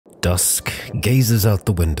Dusk gazes out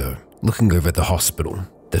the window, looking over the hospital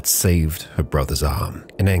that saved her brother's arm,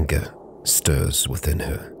 and anger stirs within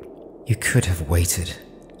her. You could have waited,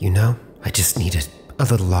 you know? I just needed a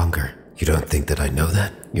little longer. You don't think that I know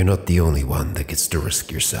that? You're not the only one that gets to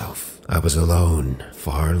risk yourself. I was alone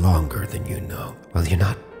far longer than you know. Well, you're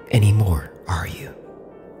not anymore, are you?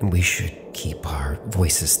 And we should keep our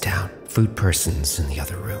voices down. Food person's in the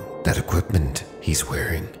other room. That equipment he's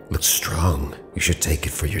wearing looks strong. You should take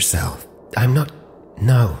it for yourself.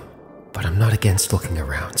 No, but I'm not against looking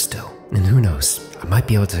around still. And who knows, I might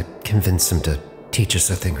be able to convince him to teach us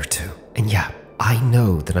a thing or two. And yeah, I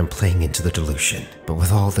know that I'm playing into the delusion, but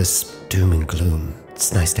with all this doom and gloom,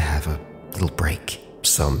 it's nice to have a little break.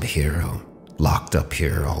 Some hero locked up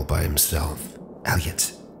here all by himself.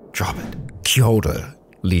 Elliot, drop it. Kia ora,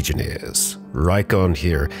 Legionnaires. Rycon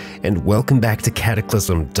here, and welcome back to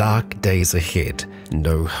Cataclysm Dark Days Ahead.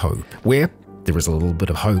 No Hope, where there is a little bit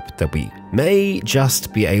of hope that we may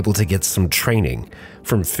just be able to get some training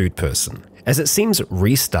from Food Person. As it seems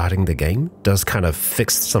restarting the game does kind of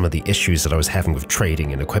fix some of the issues that I was having with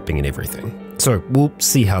trading and equipping and everything. So we'll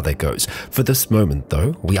see how that goes. For this moment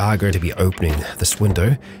though, we are going to be opening this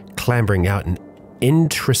window, clambering out an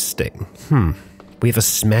interesting, we have a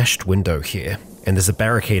smashed window here, and there's a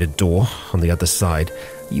barricaded door on the other side.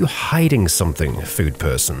 Are you hiding something, Food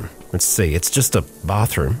Person? Let's see, it's just a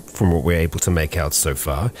bathroom from what we're able to make out so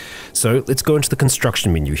far. So let's go into the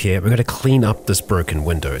construction menu here. We're going to clean up this broken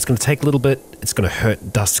window. It's going to take a little bit, it's going to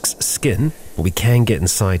hurt Dusk's skin, but we can get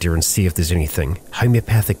inside here and see if there's anything.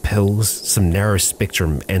 Homeopathic pills, some narrow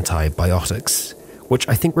spectrum antibiotics, which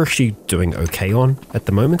I think we're actually doing okay on at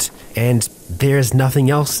the moment. And there's nothing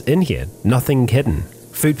else in here, nothing hidden.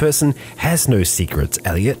 Food Person has no secrets,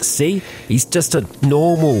 Elliot. See? He's just a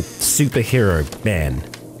normal superhero man.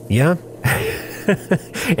 Yeah?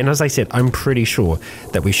 And as I said, I'm pretty sure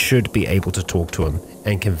that we should be able to talk to him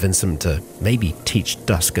and convince him to maybe teach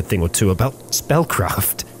Dusk a thing or two about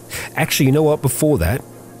spellcraft. Actually, you know what? Before that,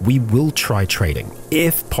 we will try trading,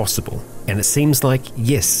 if possible. And it seems like,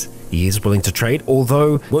 yes, he is willing to trade,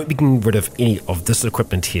 although won't be getting rid of any of this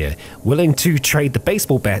equipment here. Willing to trade the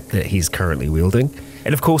baseball bat that he's currently wielding.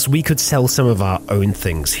 And of course, we could sell some of our own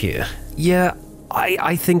things here. Yeah,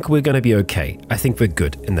 I think we're going to be okay. I think we're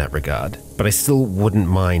good in that regard. But I still wouldn't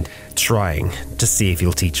mind trying to see if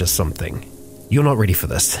he'll teach us something. You're not ready for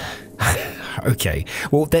this. Okay,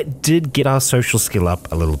 well, that did get our social skill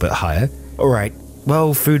up a little bit higher. All right,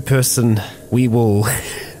 well, Food Person, we will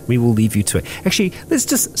leave you to it. Actually, let's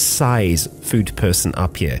just size Food Person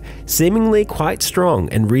up here. Seemingly quite strong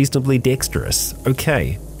and reasonably dexterous.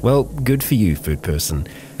 Okay, well, good for you, Food Person.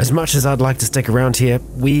 As much as I'd like to stick around here,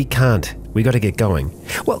 we can't. We got to get going.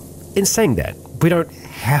 Well, in saying that, we don't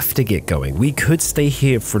have to get going. We could stay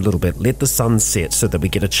here for a little bit, let the sun set so that we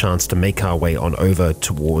get a chance to make our way on over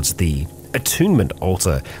towards the attunement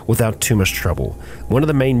altar without too much trouble. One of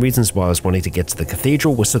the main reasons why I was wanting to get to the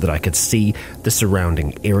cathedral was so that I could see the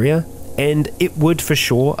surrounding area, and it would for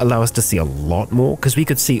sure allow us to see a lot more because we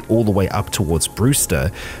could see all the way up towards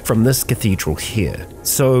Brewster from this cathedral here.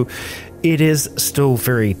 So it is still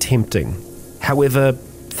very tempting. However,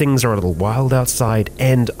 things are a little wild outside,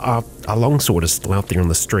 and our longsword is still out there on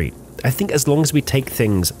the street. I think as long as we take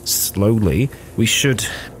things slowly, we should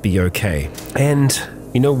be okay. And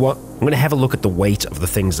you know what? I'm going to have a look at the weight of the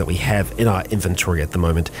things that we have in our inventory at the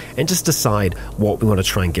moment and just decide what we want to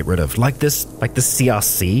try and get rid of. Like the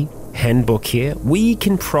CRC handbook here, we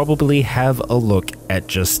can probably have a look at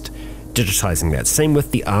just digitizing that. Same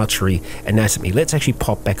with the archery anatomy. Let's actually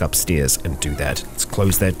pop back upstairs and do that. Let's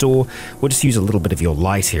close that door. We'll just use a little bit of your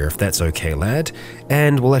light here, if that's okay, lad.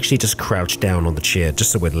 And we'll actually just crouch down on the chair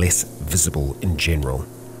just so we're less visible in general.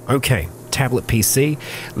 Okay, tablet PC.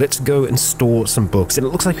 Let's go and store some books. And it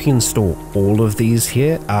looks like we can store all of these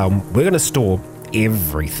here. We're going to store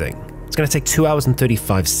everything. It's going to take 2 hours and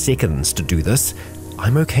 35 seconds to do this.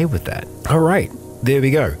 I'm okay with that. All right, there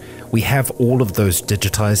we go. We have all of those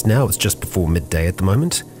digitized now. It's just before midday at the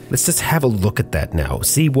moment. Let's just have a look at that now.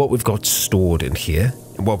 See what we've got stored in here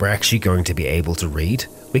and what we're actually going to be able to read.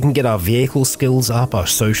 We can get our vehicle skills up, our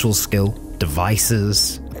social skill,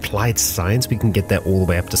 devices, applied science. We can get that all the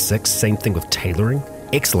way up to 6. Same thing with tailoring.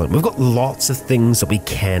 Excellent. We've got lots of things that we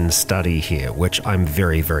can study here, which I'm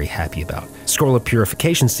very, very happy about. Scroller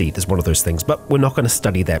Purification Seed is one of those things, but we're not going to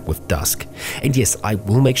study that with Dusk. And yes, I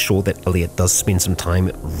will make sure that Elliot does spend some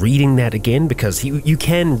time reading that again, because you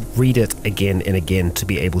can read it again and again to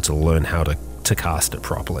be able to learn how to cast it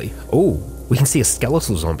properly. Oh, we can see a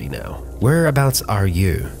skeletal zombie now. Whereabouts are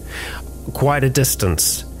you? Quite a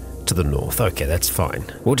distance to the north. Okay, that's fine.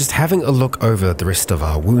 Well, just having a look over the rest of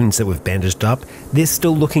our wounds that we've bandaged up, they're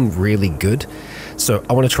still looking really good. So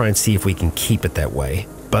I want to try and see if we can keep it that way.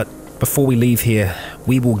 But before we leave here,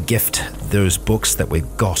 we will gift those books that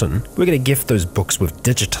we've gotten. We're going to gift those books we've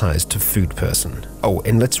digitized to Food Person. Oh,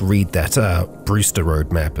 and let's read that Brewster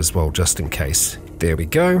roadmap as well, just in case. There we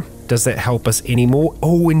go. Does that help us anymore?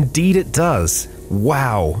 Oh, indeed it does.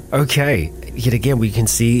 Wow. Okay. Yet again, we can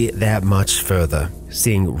see that much further.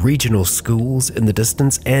 Seeing regional schools in the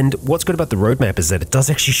distance. And what's good about the roadmap is that it does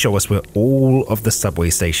actually show us where all of the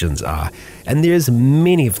subway stations are. And there's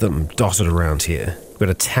many of them dotted around here. We've got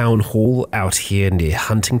a town hall out here near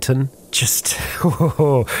Huntington. Just,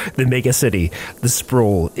 the mega city, the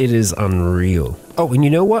sprawl, it is unreal. Oh, and you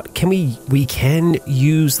know what? We can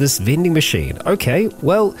use this vending machine. Okay,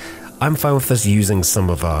 well, I'm fine with us using some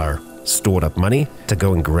of our stored up money to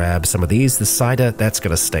go and grab some of these. The cider, that's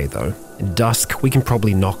gonna stay though. Dusk, we can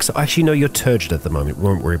probably knock. So actually, no, you're turgid at the moment. We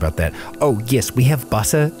won't worry about that. Oh yes, we have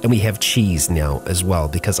butter and we have cheese now as well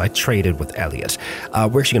because I traded with Elliot.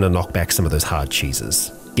 We're actually gonna knock back some of those hard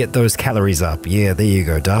cheeses. Get those calories up. Yeah, there you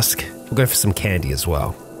go, Dusk. We'll go for some candy as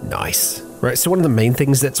well. Nice. Right, so one of the main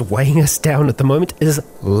things that's weighing us down at the moment is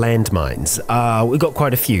landmines. We've got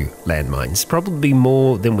quite a few landmines, probably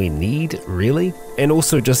more than we need, really. And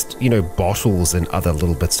also just, you know, bottles and other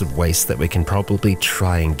little bits of waste that we can probably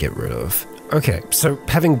try and get rid of. Okay, so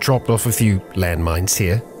having dropped off a few landmines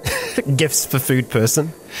here, gifts for Food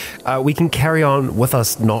Person, we can carry on with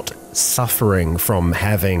us not suffering from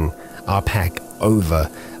having our pack over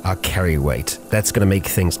our carry weight. That's going to make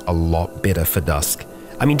things a lot better for Dusk.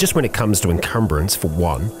 I mean, just when it comes to encumbrance, for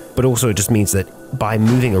one, but also it just means that by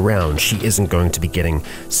moving around, she isn't going to be getting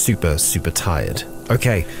super tired.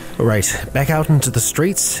 Okay, all right, back out into the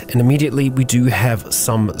streets, and immediately we do have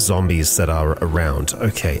some zombies that are around.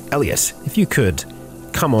 Okay, Elliot, if you could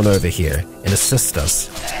come on over here and assist us.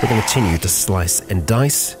 We're going to continue to slice and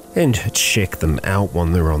dice and check them out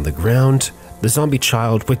when they're on the ground. The zombie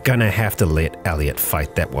child, we're gonna have to let Elliot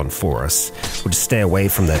fight that one for us. We'll just stay away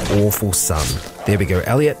from that awful sun. There we go,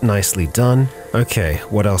 Elliot, nicely done. Okay,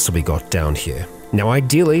 what else have we got down here? Now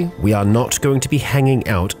ideally, we are not going to be hanging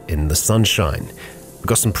out in the sunshine. We've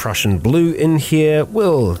got some Prussian blue in here.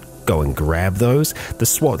 We'll go and grab those. The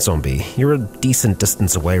SWAT zombie, you're a decent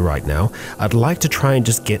distance away right now. I'd like to try and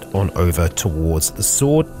just get on over towards the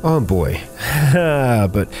sword. Oh boy,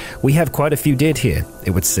 but we have quite a few dead here,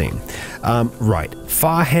 it would seem. Right,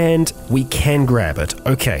 far hand, we can grab it.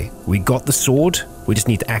 Okay, we got the sword. We just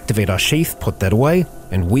need to activate our sheath, put that away,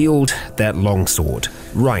 and wield that long sword.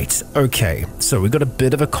 Right, okay, so we've got a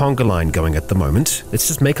bit of a conga line going at the moment. Let's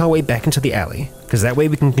just make our way back into the alley, because that way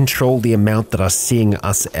we can control the amount that are seeing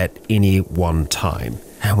us at any one time.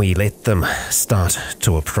 And we let them start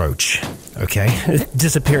to approach. Okay,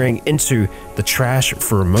 disappearing into the trash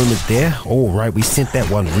for a moment there. All right, we sent that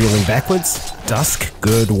one reeling backwards. Dusk,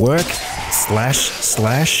 good work.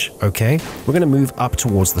 Slash. Okay, we're gonna move up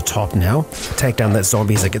towards the top now. Take down that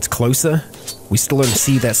zombie as it gets closer. We still don't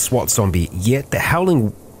see that SWAT zombie yet. The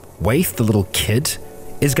howling waif, the little kid,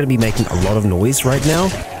 is gonna be making a lot of noise right now.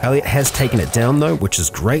 Elliot has taken it down though, which is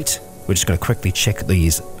great. We're just gonna quickly check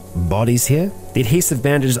these bodies here. The adhesive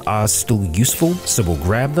bandages are still useful, so we'll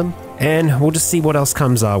grab them and we'll just see what else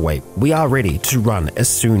comes our way. We are ready to run as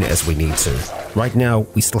soon as we need to. Right now,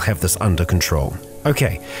 we still have this under control.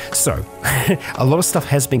 Okay, so a lot of stuff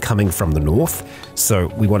has been coming from the north, so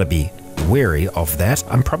we want to be wary of that.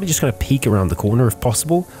 I'm probably just going to peek around the corner if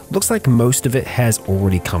possible. Looks like most of it has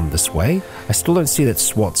already come this way. I still don't see that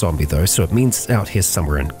SWAT zombie though, so it means it's out here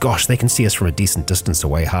somewhere, and gosh, they can see us from a decent distance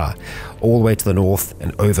away, huh? All the way to the north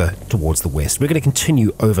and over towards the west. We're going to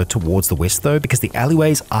continue over towards the west though, because the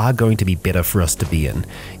alleyways are going to be better for us to be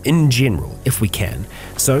in general, if we can.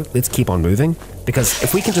 So let's keep on moving, because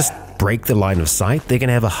if we can just break the line of sight, they're going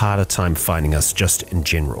to have a harder time finding us just in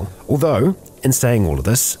general. Although, in saying all of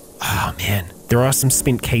this, oh man, there are some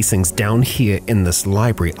spent casings down here in this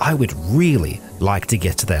library. I would really like to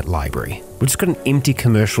get to that library. We've just got an empty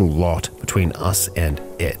commercial lot between us and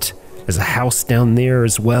it. There's a house down there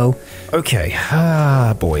as well. Okay,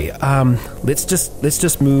 boy. Let's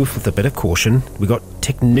just move with a bit of caution. We got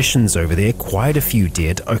technicians over there, quite a few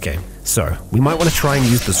dead. Okay, so we might want to try and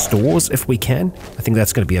use the stores if we can. I think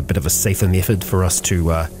that's going to be a bit of a safer method for us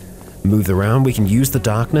to move around. We can use the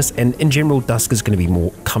darkness, and in general, Dusk is going to be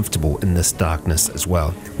more comfortable in this darkness as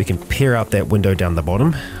well. We can peer out that window down the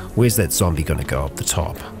bottom. Where's that zombie going to go up the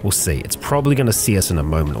top? We'll see. It's probably going to see us in a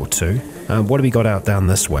moment or two. What do we got out down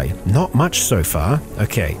this way? Not much so far.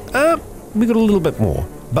 Okay, we got a little bit more.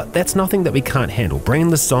 but that's nothing that we can't handle.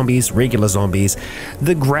 Brainless zombies, regular zombies,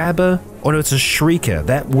 the grabber, oh no, it's a shrieker.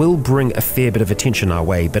 That will bring a fair bit of attention our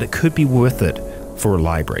way, but it could be worth it for a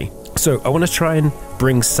library. So I want to try and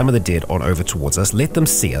bring some of the dead on over towards us, let them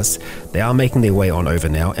see us. They are making their way on over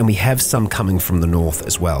now, and we have some coming from the north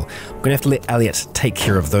as well. I'm going to have to let Elliot take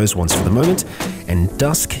care of those ones for the moment, and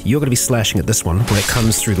Dusk, you're going to be slashing at this one when it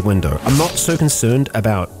comes through the window. I'm not so concerned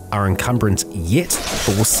about our encumbrance yet,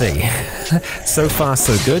 but we'll see. So far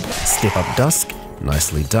so good. Step up Dusk,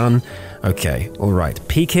 nicely done. Okay, alright,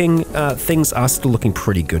 peeking, things are still looking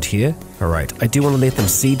pretty good here. Alright, I do want to let them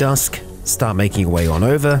see Dusk, start making your way on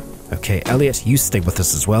over. Okay, Elliot, you stay with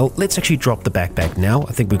us as well. Let's actually drop the backpack now.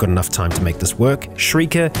 I think we've got enough time to make this work.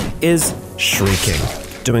 Shrieker is shrieking,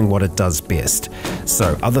 doing what it does best.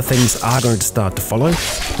 So other things are going to start to follow.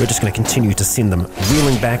 We're just going to continue to send them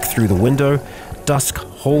reeling back through the window. Dusk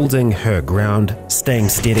holding her ground, staying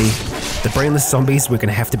steady. The brainless zombies we're going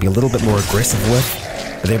to have to be a little bit more aggressive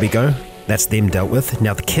with. But there we go. That's them dealt with.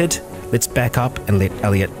 Now the kid, let's back up and let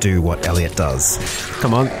Elliot do what Elliot does.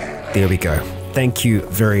 Come on. There we go. Thank you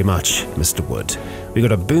very much, Mr. Wood. We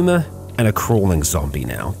got a boomer and a crawling zombie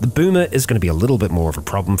now. The boomer is going to be a little bit more of a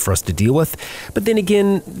problem for us to deal with, but then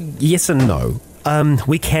again, yes and no.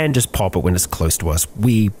 We can just pop it when it's close to us.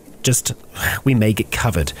 We may get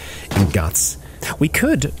covered in guts. We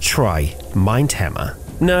could try Mind Hammer.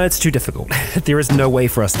 No, it's too difficult. There is no way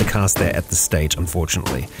for us to cast that at this stage,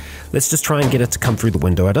 unfortunately. Let's just try and get it to come through the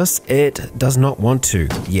window at us. It does not want to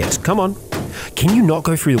yet. Come on. Can you not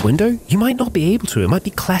go through the window? You might not be able to. It might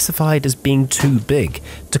be classified as being too big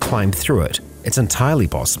to climb through it. It's entirely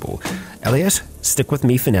possible. Elliot, stick with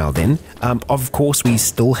me for now then. Of course, we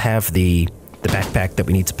still have the backpack that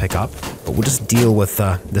we need to pick up, but we'll just deal with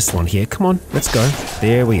this one here. Come on, let's go.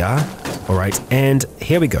 There we are. All right, and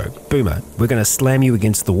here we go. Boomer, we're going to slam you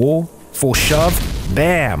against the wall. For shove,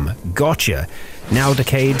 bam, gotcha. Now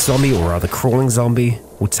decayed zombie, or rather crawling zombie,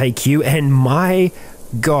 will take you, and my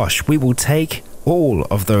gosh, we will take all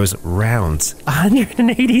of those rounds.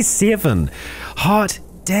 187. Hot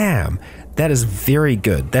damn. That is very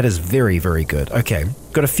good. That is very, very good. Okay,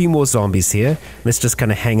 got a few more zombies here. Let's just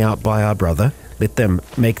kind of hang out by our brother. Let them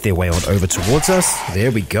make their way on over towards us.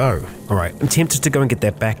 There we go. All right, I'm tempted to go and get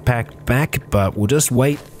that backpack back, but we'll just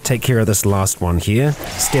wait. Take care of this last one here.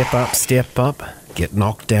 Step up, get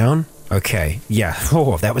knocked down. Okay, yeah.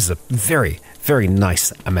 Oh, that was a very, very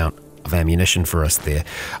nice amount of ammunition for us there.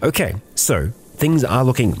 Okay, so things are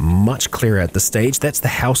looking much clearer at this stage. That's the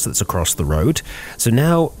house that's across the road. So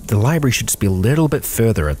now the library should just be a little bit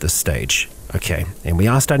further at this stage. Okay, and we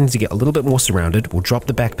are starting to get a little bit more surrounded. We'll drop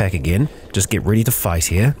the backpack again. Just get ready to fight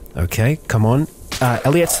here. Okay, come on.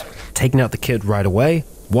 Elliot, taking out the kid right away.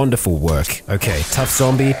 Wonderful work. Okay, tough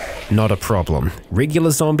zombie, not a problem.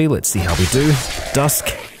 Regular zombie, let's see how we do. Dusk,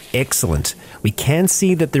 excellent. We can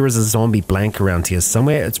see that there is a zombie blank around here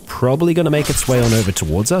somewhere. It's probably going to make its way on over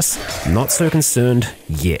towards us. Not so concerned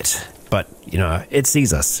yet. But, you know, it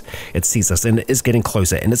sees us. It sees us and it is getting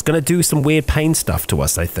closer. And it's going to do some weird pain stuff to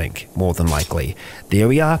us, I think, more than likely. There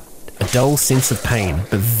we are. A dull sense of pain.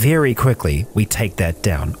 But very quickly, we take that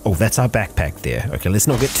down. Oh, that's our backpack there. Okay, let's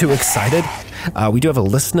not get too excited. We do have a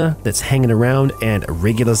listener that's hanging around and a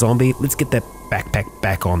regular zombie. Let's get that backpack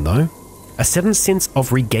back on, though. A sudden sense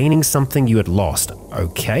of regaining something you had lost.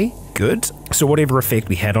 Okay, good. So whatever effect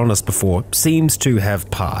we had on us before seems to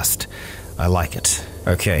have passed. I like it.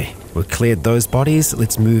 Okay, we've cleared those bodies.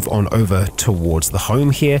 Let's move on over towards the home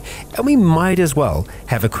here. And we might as well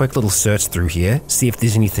have a quick little search through here, see if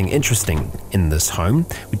there's anything interesting in this home.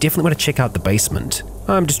 We definitely want to check out the basement.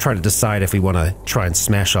 I'm just trying to decide if we want to try and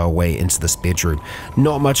smash our way into this bedroom.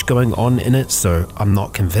 Not much going on in it, so I'm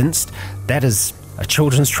not convinced. That is a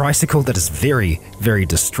children's tricycle that is very, very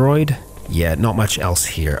destroyed. Yeah, not much else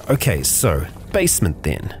here. Okay, so basement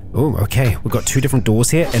then. Oh, okay, we've got two different doors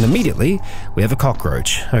here, and immediately we have a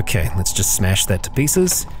cockroach. Okay, let's just smash that to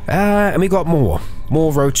pieces. And we got more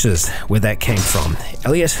roaches where that came from.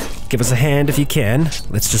 Elliot, give us a hand if you can.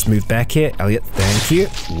 Let's just move back here. Elliot, thank you.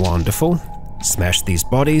 Wonderful. Smash these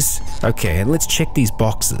bodies. Okay, and let's check these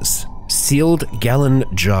boxes. Sealed gallon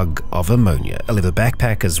jug of ammonia, a leather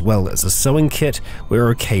backpack as well as a sewing kit. We're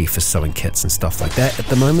okay for sewing kits and stuff like that at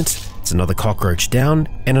the moment. It's another cockroach down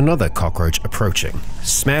and another cockroach approaching.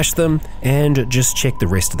 Smash them and just check the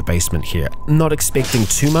rest of the basement here. Not expecting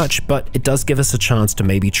too much, but it does give us a chance to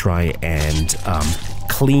maybe try and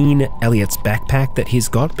clean Elliot's backpack that he's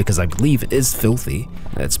got, because I believe it is filthy.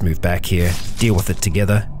 Let's move back here, deal with it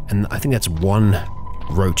together, and I think that's one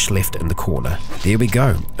roach left in the corner. There we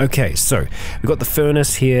go. Okay, so we've got the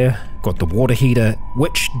furnace here, got the water heater,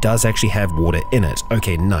 which does actually have water in it.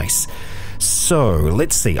 Okay, nice. So So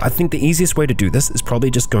let's see. I think the easiest way to do this is probably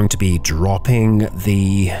just going to be dropping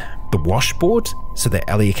the washboard so that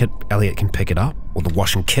Elliot can pick it up, or the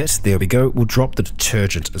washing kit. There we go. We'll drop the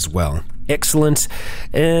detergent as well. Excellent.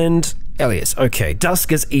 And Elliot, okay,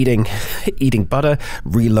 Dusk is eating butter,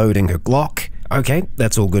 reloading her Glock. Okay,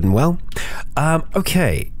 that's all good and well.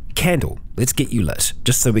 Okay, Candle, let's get you lit,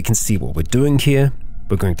 just so we can see what we're doing here.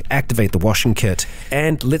 We're going to activate the washing kit,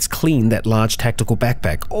 and let's clean that large tactical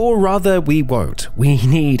backpack. Or rather, we won't. We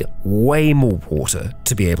need way more water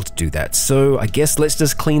to be able to do that. So I guess let's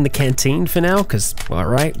just clean the canteen for now, because, all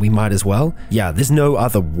right, we might as well. Yeah, there's no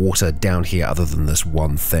other water down here other than this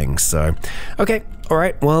one thing, so... Okay, all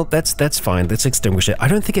right, well, that's fine. Let's extinguish it. I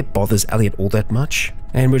don't think it bothers Elliot all that much.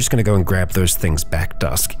 And we're just going to go and grab those things back,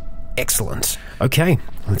 Dusk. Excellent. Okay,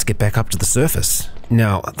 let's get back up to the surface.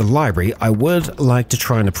 Now, the library, I would like to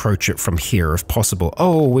try and approach it from here if possible.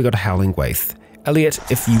 Oh, we got a howling waith. Elliot,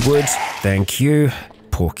 if you would, thank you.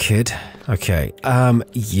 Poor kid. Okay,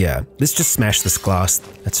 yeah, let's just smash this glass.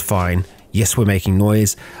 That's fine. Yes, we're making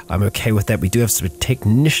noise. I'm okay with that. We do have some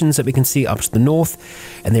technicians that we can see up to the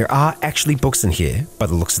north, and there are actually books in here by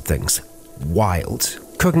the looks of things. Wild.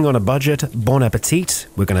 Cooking on a budget, bon appetit.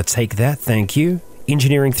 We're going to take that, thank you.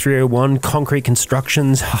 Engineering 301, concrete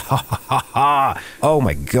constructions, ha ha ha ha ha. Oh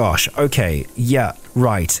my gosh, okay, yeah,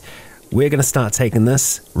 right. We're gonna start taking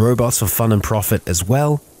this. Robots for fun and profit as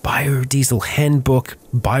well. Biodiesel handbook,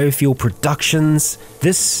 biofuel productions.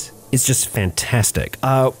 This is just fantastic.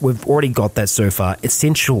 We've already got that so far.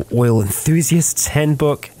 Essential oil enthusiasts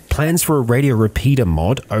handbook. Plans for a radio repeater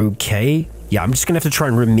mod, okay. Yeah, I'm just gonna have to try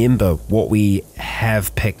and remember what we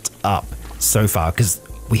have picked up so far, because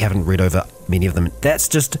we haven't read over many of them. That's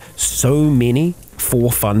just so many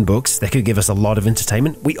for fun books that could give us a lot of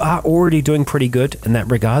entertainment. We are already doing pretty good in that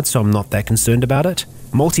regard, so I'm not that concerned about it.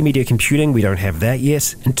 Multimedia computing, we don't have that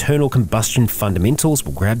yet. Internal combustion fundamentals,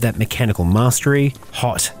 we'll grab that. Mechanical mastery,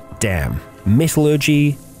 hot damn.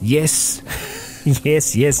 Metallurgy, yes.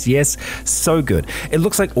 Yes. So good. It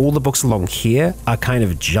looks like all the books along here are kind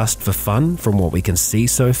of just for fun from what we can see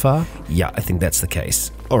so far. Yeah, I think that's the case.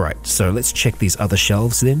 Alright, so let's check these other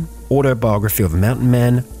shelves then. Autobiography of a Mountain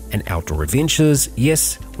Man and Outdoor Adventures.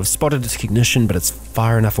 Yes, we've spotted a technician, but it's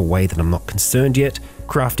far enough away that I'm not concerned yet.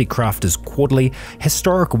 Crafty Crafters Quarterly.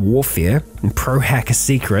 Historic Warfare and Pro Hacker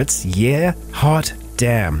Secrets. Yeah, hot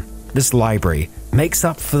damn. This library makes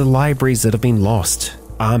up for the libraries that have been lost.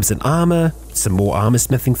 Arms and Armor, some more armor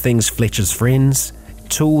smithing things, Fletcher's Friends,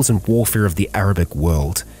 Tools and Warfare of the Arabic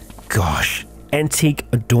World. Gosh, antique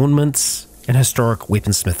adornments and historic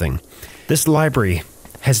weaponsmithing. This library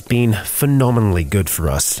has been phenomenally good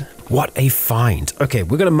for us. What a find. Okay,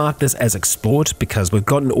 we're going to mark this as explored because we've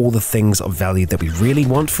gotten all the things of value that we really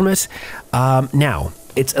want from it. Now,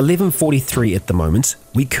 it's 11:43 at the moment.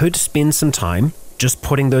 We could spend some time just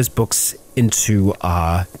putting those books into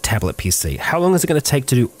our tablet PC. How long is it going to take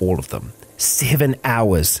to do all of them? 7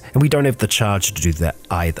 hours, and we don't have the charge to do that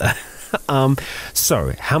either.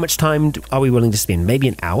 So how much time are we willing to spend? Maybe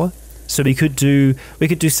an hour? So we could do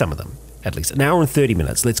some of them. At least an hour and 30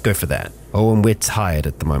 minutes. Let's go for that. Oh, and we're tired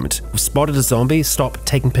at the moment. We've spotted a zombie. Stop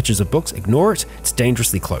taking pictures of books. Ignore it. It's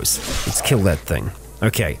dangerously close. Let's kill that thing.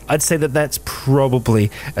 Okay, I'd say that that's probably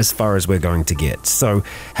as far as we're going to get. So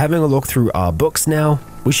having a look through our books now,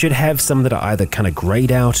 we should have some that are either kind of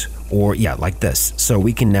grayed out or, yeah, like this. So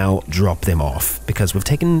we can now drop them off because we've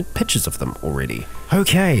taken pictures of them already.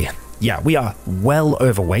 Okay, yeah, we are well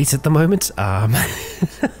overweight at the moment.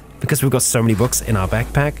 Because we've got so many books in our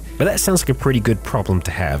backpack, but that sounds like a pretty good problem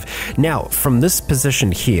to have. Now, from this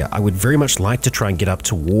position here, I would very much like to try and get up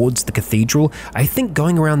towards the cathedral. I think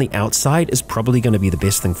going around the outside is probably going to be the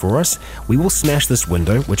best thing for us. We will smash this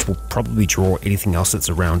window, which will probably draw anything else that's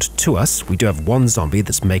around to us. We do have one zombie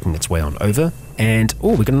that's making its way on over, and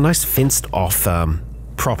oh, we got a nice fenced off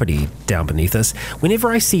property down beneath us.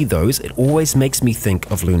 Whenever I see those, it always makes me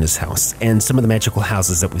think of Luna's house and some of the magical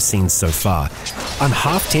houses that we've seen so far. I'm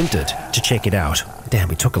half tempted to check it out. Damn,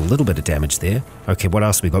 we took a little bit of damage there. Okay, what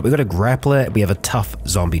else we got? We got a grappler. We have a tough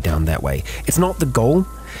zombie down that way. It's not the goal,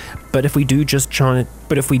 but if we do jump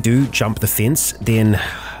the fence, then,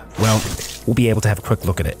 well, we'll be able to have a quick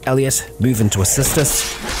look at it. Elliot, move in to assist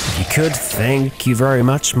us. If you could, thank you very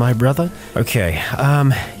much, my brother. Okay,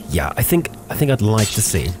 yeah, I think I'd like to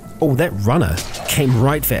see. Oh, that runner came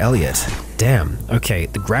right for Elliot. Damn. Okay,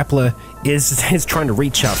 the grappler is trying to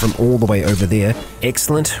reach out from all the way over there.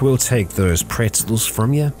 Excellent. We'll take those pretzels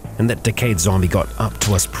from you. And that decayed zombie got up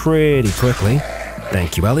to us pretty quickly.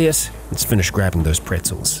 Thank you, Elliot. Let's finish grabbing those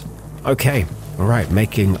pretzels. Okay. All right,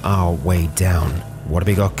 making our way down. What have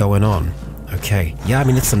we got going on? Okay, yeah, I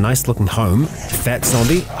mean, it's a nice looking home. Fat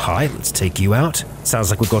zombie, hi, let's take you out. Sounds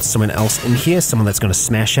like we've got someone else in here, someone that's going to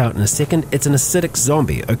smash out in a second. It's an acidic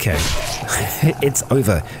zombie, okay. It's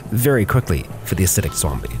over very quickly for the acidic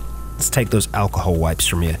zombie. Let's take those alcohol wipes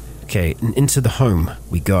from you. Okay, and into the home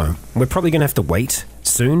we go. We're probably going to have to wait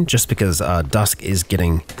soon, just because Dusk is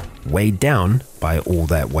getting weighed down by all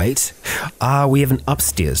that weight. We have an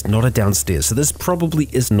upstairs, not a downstairs, so this probably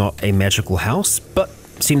is not a magical house, but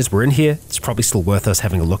seeing as we're in here, it's probably still worth us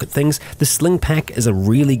having a look at things. The sling pack is a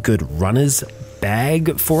really good runner's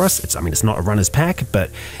bag for us. It's not a runner's pack,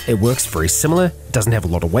 but it works very similar. It doesn't have a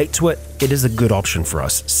lot of weight to it. It is a good option for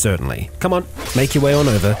us, certainly. Come on, make your way on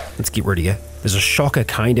over. Let's get rid of you. There's a shocker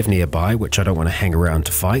kind of nearby, which I don't want to hang around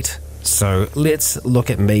to fight. So let's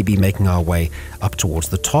look at maybe making our way up towards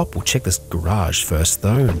the top. We'll check this garage first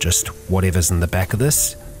though, and just whatever's in the back of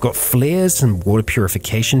this. Got flares and water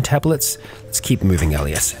purification tablets. Let's keep moving,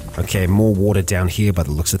 Elliot. Okay, more water down here by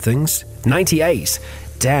the looks of things. 98.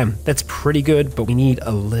 Damn, that's pretty good, but we need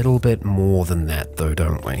a little bit more than that though,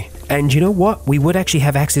 don't we? And you know what? We would actually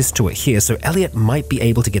have access to it here, so Elliot might be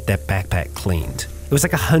able to get that backpack cleaned. It was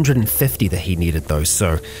like 150 that he needed though,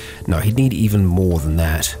 so no, he'd need even more than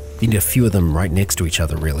that. You need a few of them right next to each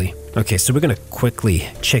other, really. Okay, so we're going to quickly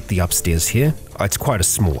check the upstairs here. Oh, it's quite a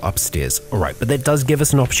small upstairs. All right, but that does give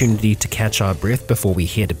us an opportunity to catch our breath before we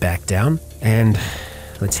head back down. And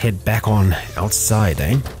let's head back on outside,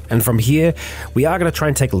 eh? And from here, we are going to try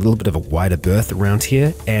and take a little bit of a wider berth around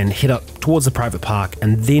here and head up towards the private park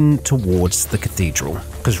and then towards the cathedral.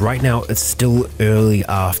 Because right now, it's still early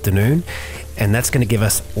afternoon, and that's going to give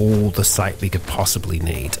us all the sight we could possibly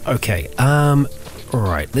need. Okay,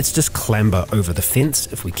 alright, let's just clamber over the fence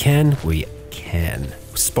if we can. We can.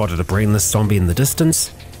 Spotted a brainless zombie in the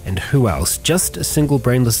distance. And who else? Just a single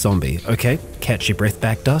brainless zombie. Okay, catch your breath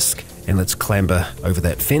back, Dusk. And let's clamber over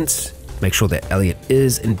that fence. Make sure that Elliot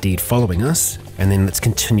is indeed following us. And then let's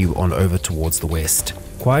continue on over towards the west.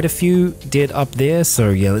 Quite a few dead up there, so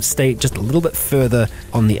yeah, let's stay just a little bit further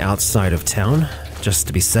on the outside of town, just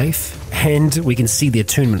to be safe. And we can see the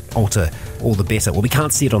attunement altar all the better. Well, we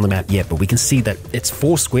can't see it on the map yet, but we can see that it's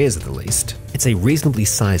 4 squares at the least. It's a reasonably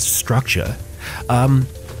sized structure.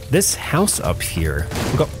 This house up here,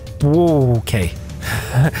 we've got, whoa, okay.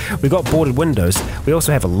 We've got boarded windows. We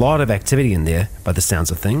also have a lot of activity in there by the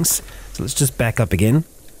sounds of things. So let's just back up again.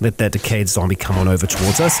 Let that decayed zombie come on over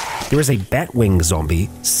towards us. There is a batwing zombie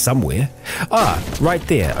somewhere. Ah, right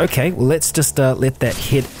there. Okay, well, let's just let that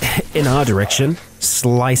head in our direction.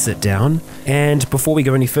 Slice it down. And before we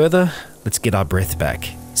go any further, let's get our breath back.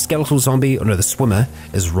 Skeletal zombie, oh no, the swimmer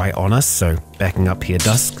is right on us. So backing up here,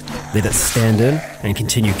 Dusk. Let it stand in and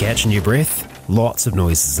continue catching your breath. Lots of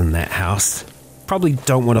noises in that house. Probably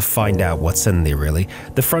don't want to find out what's in there, really.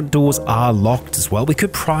 The front doors are locked as well. We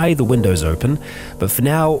could pry the windows open, but for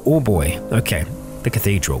now, oh boy. Okay, the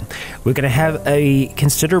cathedral. We're going to have a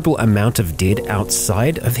considerable amount of dead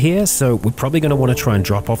outside of here, so we're probably going to want to try and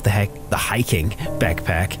drop off the hiking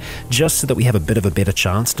backpack, just so that we have a bit of a better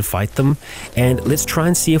chance to fight them. And let's try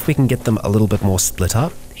and see if we can get them a little bit more split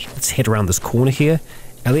up. Let's head around this corner here.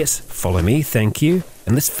 Elliot, follow me, thank you.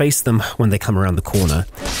 And let's face them when they come around the corner.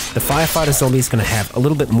 The firefighter zombie is going to have a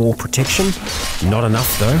little bit more protection. Not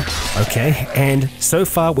enough though. Okay, and so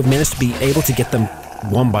far we've managed to be able to get them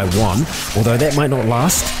one by one, although that might not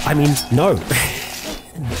last. I mean, no.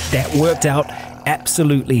 That worked out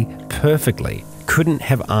absolutely perfectly. Couldn't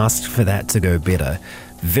have asked for that to go better.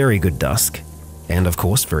 Very good, Dusk. And of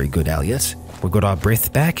course, very good, Elliot. We've got our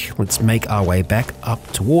breath back. Let's make our way back up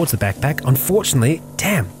towards the backpack. Unfortunately,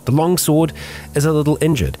 damn, the longsword is a little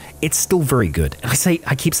injured. It's still very good. And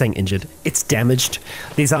I keep saying injured. It's damaged.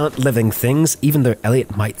 These aren't living things, even though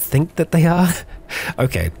Elliot might think that they are.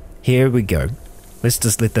 Okay, here we go. Let's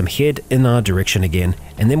just let them head in our direction again,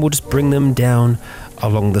 and then we'll just bring them down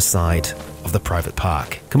along the side of the private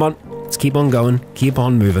park. Come on, let's keep on going, keep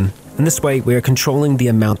on moving. And this way, we're controlling the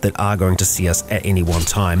amount that are going to see us at any one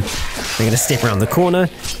time. We're going to step around the corner,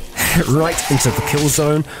 right into the kill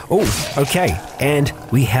zone. Oh, okay. And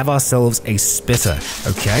we have ourselves a spitter,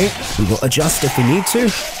 okay? We will adjust if we need to,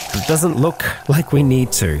 but it doesn't look like we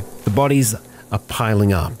need to. The bodies are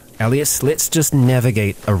piling up. Elliot, let's just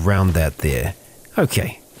navigate around that there.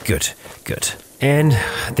 Okay, good, good. And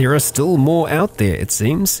there are still more out there, it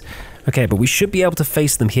seems. Okay, but we should be able to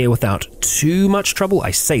face them here without too much trouble. I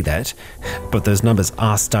say that, but those numbers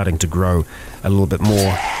are starting to grow a little bit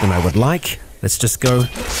more than I would like. Let's just go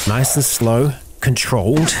nice and slow,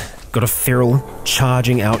 controlled. Got a feral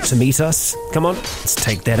charging out to meet us. Come on, let's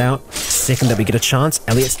take that out. Second that we get a chance,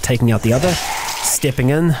 Elliot's taking out the other. Stepping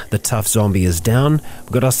in, the tough zombie is down.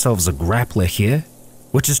 We've got ourselves a grappler here.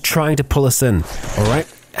 which is trying to pull us in. All right.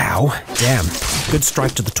 Ow, damn. Good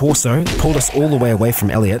strike to the torso. Pulled us all the way away from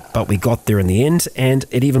Elliot, but we got there in the end, and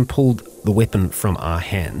it even pulled the weapon from our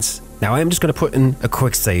hands. Now, I am just going to put in a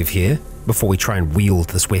quick save here before we try and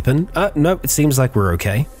wield this weapon. No, it seems like we're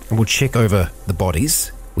okay. And we'll check over the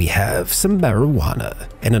bodies. We have some marijuana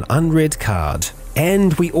and an unread card.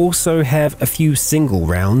 And we also have a few single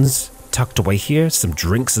rounds tucked away here, some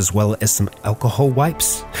drinks as well as some alcohol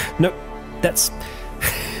wipes. No, that's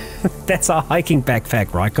our hiking backpack,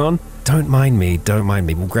 Rycon. Don't mind me.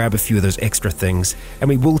 We'll grab a few of those extra things, and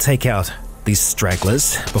we will take out these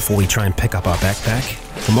stragglers before we try and pick up our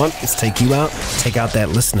backpack. Come on, let's take you out. Take out that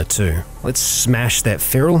listener too. Let's smash that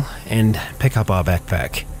feral and pick up our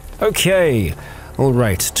backpack. Okay, all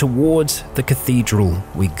right, towards the cathedral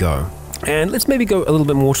we go. And let's maybe go a little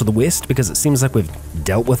bit more to the west, because it seems like we've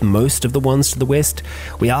dealt with most of the ones to the west.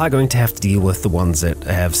 We are going to have to deal with the ones that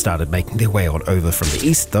have started making their way on over from the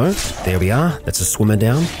east, though. There we are. That's a swimmer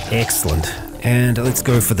down. Excellent. And let's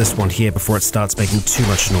go for this one here before it starts making too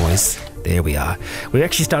much noise. There we are. We've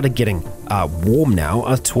actually started getting warm now.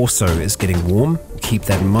 Our torso is getting warm. Keep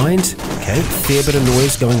that in mind. Okay, fair bit of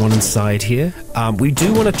noise going on inside here. We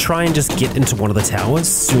do want to try and just get into one of the towers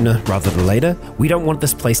sooner rather than later. We don't want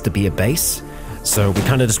this place to be a base, so we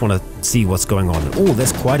kind of just want to see what's going on. Oh,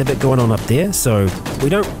 there's quite a bit going on up there, so we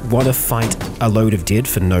don't want to fight a load of dead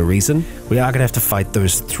for no reason. We are going to have to fight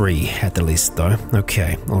those 3 at the least, though.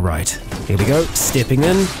 Okay, all right. Here we go. Stepping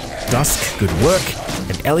in. Dusk, good work.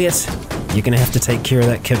 And Elliot, you're going to have to take care of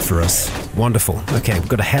that kid for us. Wonderful. Okay, we've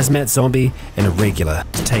got a hazmat zombie and a regular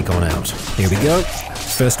to take on out. Here we go.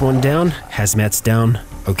 First one down. Hazmat's down.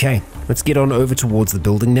 Okay, let's get on over towards the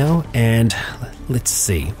building now, and let's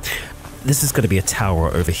see. This is going to be a tower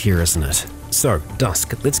over here, isn't it? So,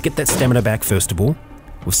 Dusk, let's get that stamina back first of all.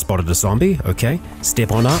 We've spotted a zombie. Okay,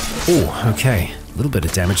 step on up. Oh, okay. A little bit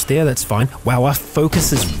of damage there. That's fine. Wow, our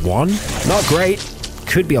focus is 1. Not great.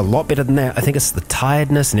 Could be a lot better than that. I think it's the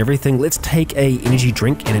tiredness and everything. Let's take a energy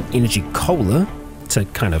drink and an energy cola to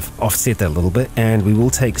kind of offset that a little bit, and we will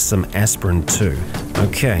take some aspirin too.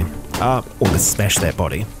 Okay. Let's smash that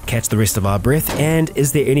body. Catch the rest of our breath. And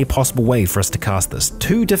is there any possible way for us to cast this?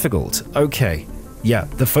 Too difficult. Okay. Yeah,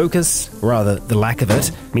 the focus, or rather the lack of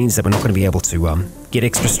it, means that we're not going to be able to get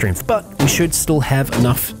extra strength, but we should still have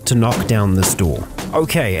enough to knock down this door.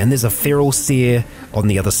 Okay, and there's a feral seer on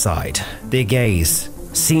the other side. Their gaze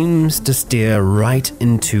seems to stare right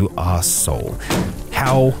into our soul.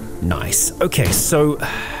 How nice. Okay, so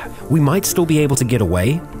we might still be able to get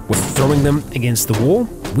away with throwing them against the wall.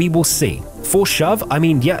 We will see. For shove, I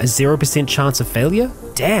mean, yeah, a 0% chance of failure?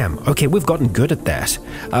 Damn, okay, we've gotten good at that.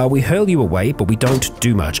 We hurl you away, but we don't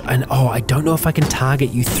do much. And oh, I don't know if I can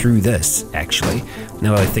target you through this, actually,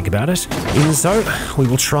 now that I think about it. Even so, we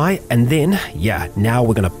will try, and then, yeah, now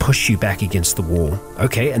we're going to push you back against the wall.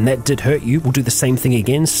 Okay, and that did hurt you. We'll do the same thing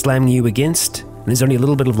again, slamming you against. And there's only a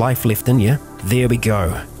little bit of life left in you. There we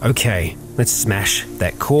go. Okay, let's smash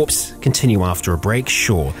that corpse. Continue after a break,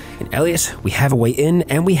 sure. And Elliot, we have a way in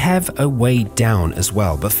and we have a way down as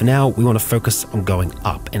well. But for now, we want to focus on going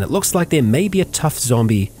up. And it looks like there may be a tough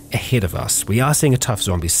zombie ahead of us. We are seeing a tough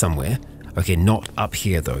zombie somewhere. Okay, not up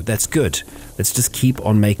here though. That's good. Let's just keep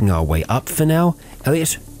on making our way up for now.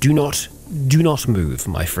 Elliot, do not move,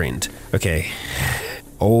 my friend. Okay.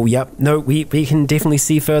 Oh, yep. No, we can definitely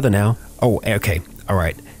see further now. Oh, okay. All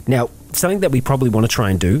right. Now, something that we probably want to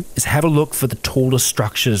try and do is have a look for the taller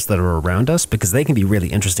structures that are around us, because they can be really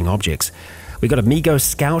interesting objects. We got a Migo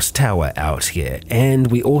Scout Tower out here,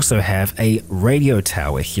 and we also have a radio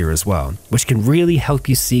tower here as well, which can really help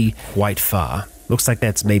you see quite far. Looks like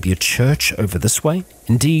that's maybe a church over this way.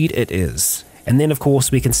 Indeed, it is. And then, of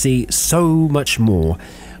course, we can see so much more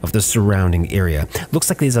of the surrounding area. Looks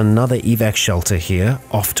like there's another evac shelter here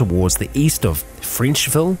off towards the east of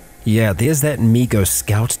Frenchville. Yeah, there's that Migo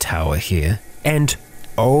Scout Tower here. And,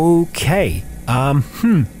 okay,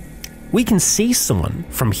 we can see someone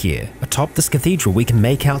from here. Atop this cathedral, we can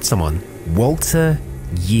make out someone. Walter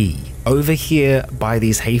Yee, over here by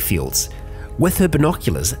these hayfields. With her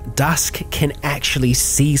binoculars, Dusk can actually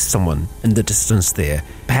see someone in the distance there,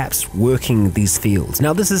 perhaps working these fields.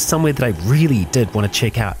 Now, this is somewhere that I really did want to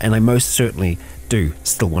check out, and I most certainly do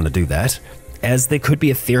still want to do that, as there could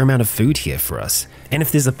be a fair amount of food here for us. And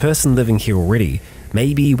if there's a person living here already,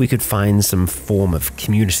 maybe we could find some form of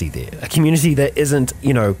community there. A community that isn't,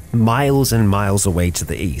 miles and miles away to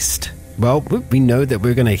the east. Well, we know that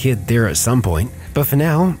we're going to head there at some point, but for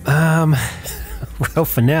now,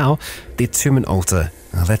 the Entombment Altar,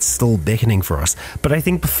 that's still beckoning for us. But I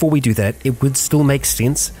think before we do that, it would still make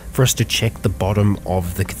sense for us to check the bottom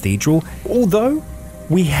of the cathedral. Although,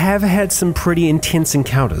 We have had some pretty intense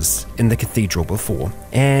encounters in the cathedral before,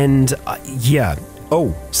 and yeah.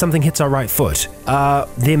 Oh, something hits our right foot.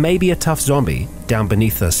 There may be a tough zombie down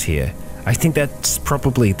beneath us here. I think that's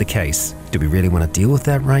probably the case. Do we really want to deal with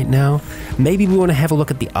that right now? Maybe we want to have a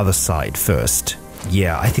look at the other side first.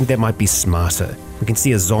 Yeah, I think that might be smarter. We can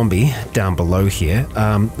see a zombie down below here.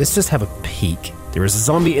 Let's just have a peek. There is a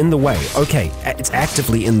zombie in the way. Okay, it's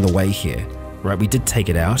actively in the way here. Right, we did take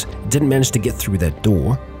it out. It didn't manage to get through that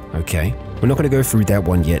door. Okay, we're not going to go through that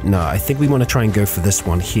one yet. No, I think we want to try and go for this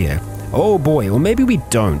one here. Oh boy, or maybe we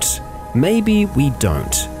don't. Maybe we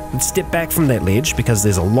don't. Let's step back from that ledge because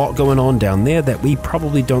there's a lot going on down there that we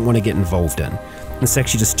probably don't want to get involved in. Let's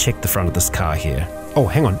actually just check the front of this car here. Oh,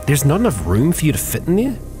 hang on. There's not enough room for you to fit in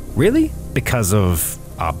there? Really? Because of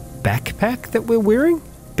our backpack that we're wearing?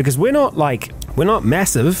 Because we're not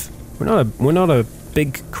massive. We're not a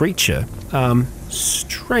big creature.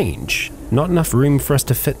 Strange. Not enough room for us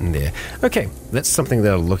to fit in there. Okay, that's something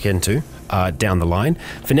that I'll look into down the line.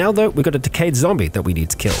 For now, though, we've got a decayed zombie that we need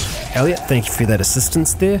to kill. Elliot, thank you for that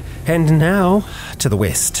assistance there. And now, to the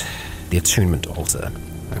west, the attunement altar.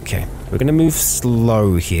 Okay, we're going to move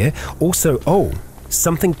slow here. Also, oh,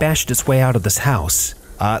 something bashed its way out of this house.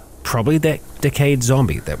 Probably that decayed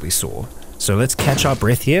zombie that we saw. So let's catch our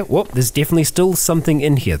breath here. Whoop, there's definitely still something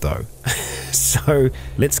in here, though. So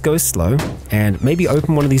let's go slow and maybe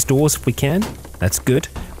open one of these doors if we can. That's good.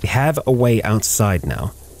 We have a way outside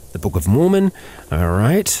now. The Book of Mormon. All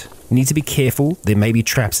right. We need to be careful. There may be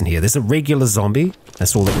traps in here. There's a regular zombie.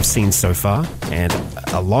 That's all that we've seen so far. And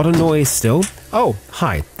a lot of noise still. Oh,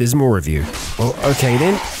 hi. There's more of you. Well, okay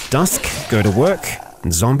then. Dusk, go to work.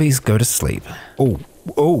 And zombies, go to sleep. Oh,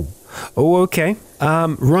 okay.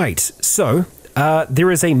 Right. So,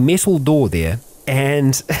 there is a metal door there.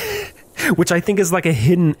 And... which I think is like a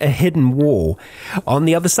hidden wall. On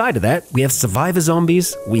the other side of that, we have survivor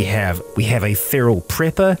zombies, we have a feral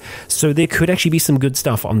prepper, so there could actually be some good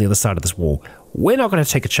stuff on the other side of this wall. We're not going to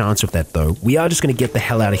take a chance with that though. We are just going to get the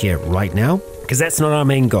hell out of here right now, because that's not our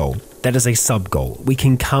main goal. That is a sub-goal. We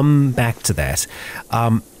can come back to that.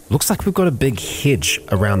 Looks like we've got a big hedge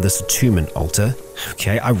around this attunement altar.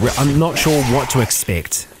 Okay, I'm not sure what to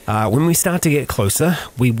expect. When we start to get closer,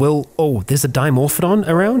 we will... Oh, there's a dimorphodon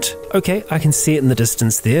around? Okay, I can see it in the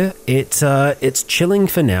distance there. It's chilling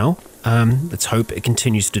for now. Let's hope it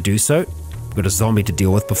continues to do so. We've got a zombie to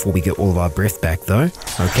deal with before we get all of our breath back, though.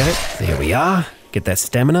 Okay, here we are. Get that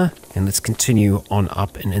stamina, and let's continue on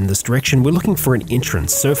up and in this direction. We're looking for an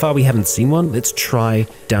entrance. So far, we haven't seen one. Let's try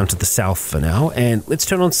down to the south for now, and let's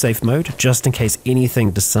turn on safe mode, just in case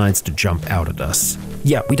anything decides to jump out at us.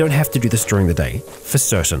 Yeah, we don't have to do this during the day, for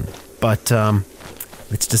certain. But,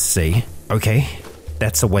 let's just see. Okay,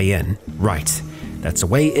 that's a way in. Right, that's a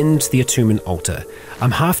way into the attunement altar.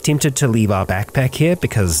 I'm half tempted to leave our backpack here,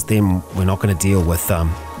 because then we're not going to deal with,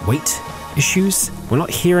 weight issues. We're not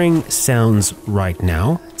hearing sounds right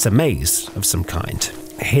now. It's a maze of some kind.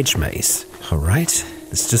 A hedge maze. All right,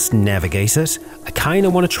 let's just navigate it. I kind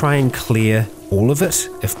of want to try and clear all of it,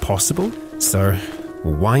 if possible. So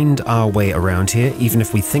we'll wind our way around here, even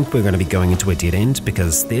if we think we're going to be going into a dead end,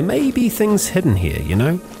 because there may be things hidden here, you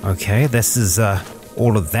know? Okay, this is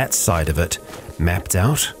all of that side of it mapped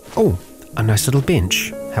out. Oh, a nice little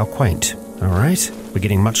bench. How quaint. All right, we're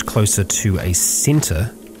getting much closer to a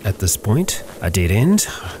center at this point. A dead end.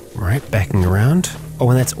 Right, backing around. Oh,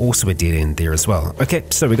 and that's also a dead end there as well. Okay,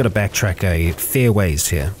 so we've got to backtrack a fair ways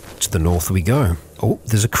here. To the north we go. Oh,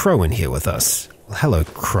 there's a crow in here with us. Well, hello,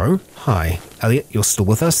 crow. Hi. Elliot, you're still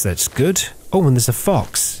with us. That's good. Oh, and there's a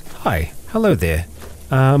fox. Hi. Hello there.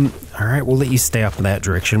 Alright, we'll let you stay up in that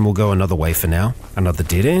direction. We'll go another way for now. Another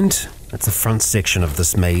dead end. That's the front section of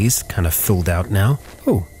this maze, kind of filled out now.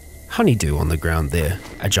 Oh, honeydew on the ground there.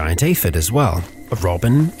 A giant aphid as well. A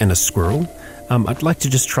robin and a squirrel. I'd like to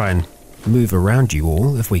just try and move around you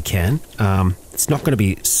all if we can. It's not going to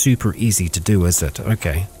be super easy to do, is it?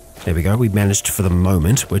 Okay. There we go. We managed for the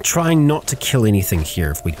moment. We're trying not to kill anything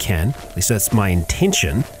here if we can. At least that's my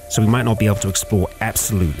intention. So we might not be able to explore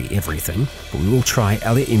absolutely everything, but we will try.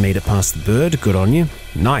 Elliot, you made it past the bird. Good on you.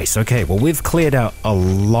 Nice. Okay, well, we've cleared out a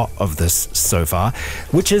lot of this so far,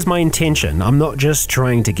 which is my intention. I'm not just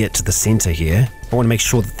trying to get to the center here. I want to make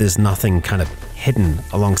sure that there's nothing kind of hidden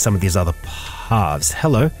along some of these other paths.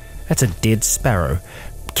 Hello. That's a dead sparrow.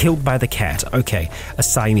 Killed by the cat. Okay, a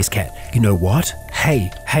Siamese cat. You know what?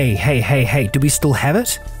 Hey. Do we still have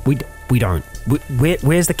it? We don't.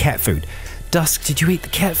 Where's the cat food? Dusk, did you eat the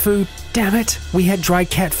cat food? Damn it. We had dry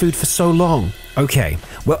cat food for so long. Okay.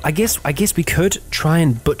 Well, I guess we could try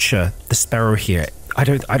and butcher the sparrow here. I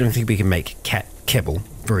don't think we can make cat kibble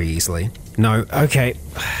very easily. No. Okay.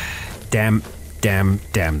 Damn. damn,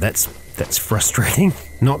 that's frustrating.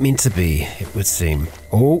 Not meant to be, it would seem.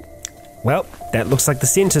 Oh, well, that looks like the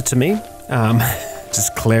center to me.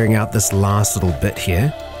 Just clearing out this last little bit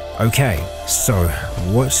here. Okay, so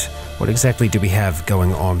what exactly do we have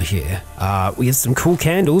going on here? We have some cool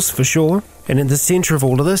candles for sure. And in the center of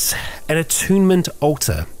all of this, an attunement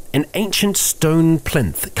altar. An ancient stone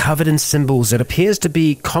plinth covered in symbols that appears to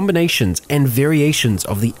be combinations and variations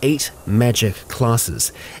of the 8 magic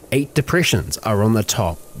classes. 8 depressions are on the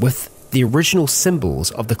top, with the original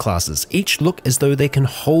symbols of the classes. Each look as though they can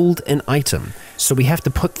hold an item. So we have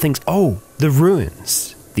to put things... Oh, the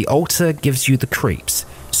runes. The altar gives you the creeps.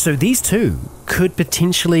 So these two could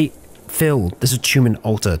potentially fill this attunement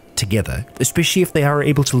altar together, especially if they are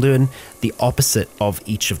able to learn the opposite of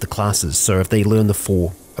each of the classes. So if they learn the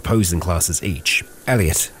 4 opposing classes each.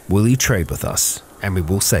 Elliot, will you trade with us? And we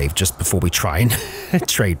will save just before we try and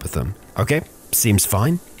trade with them. Okay, seems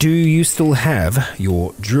fine. Do you still have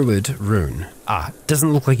your druid rune?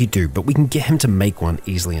 Doesn't look like you do, but we can get him to make one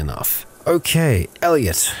easily enough. Okay,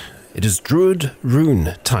 Elliot, it is druid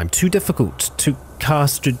rune time. Too difficult to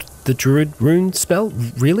cast the druid rune spell?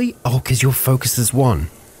 Really? Oh, because your focus is 1.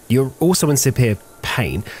 You're also in severe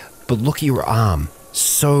pain, but look at your arm.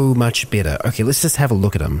 So much better. Okay, let's just have a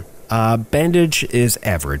look at him. Bandage is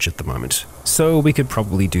average at the moment, so we could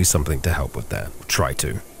probably do something to help with that. Try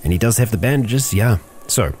to. And he does have the bandages, yeah.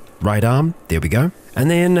 So, right arm, there we go. And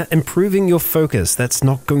then improving your focus. It's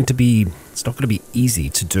not going to be easy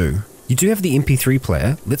to do. You do have the MP3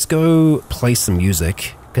 player. Let's go play some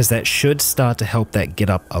music, because that should start to help that get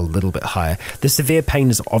up a little bit higher. The severe pain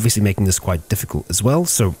is obviously making this quite difficult as well,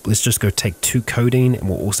 so let's just go take 2 codeine, and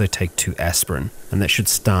we'll also take 2 aspirin, and that should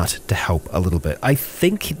start to help a little bit. I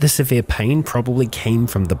think the severe pain probably came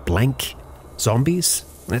from the blank zombies.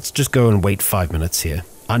 Let's just go and wait 5 minutes here.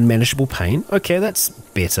 Unmanageable pain, okay, that's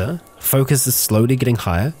better. Focus is slowly getting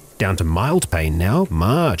higher, down to mild pain now,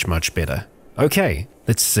 much better. Okay,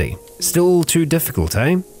 let's see. Still too difficult,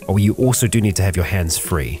 eh? Oh, you also do need to have your hands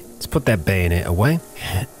free. Let's put that bayonet away.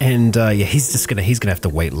 And yeah, he's gonna have to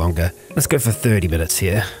wait longer. Let's go for 30 minutes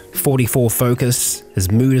here. 44 focus.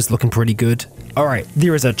 His mood is looking pretty good. All right,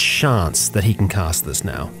 there is a chance that he can cast this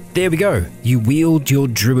now. There we go. You wield your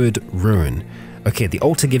druid rune. Okay, the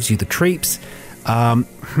altar gives you the creeps.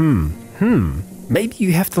 Maybe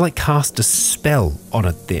you have to like cast a spell on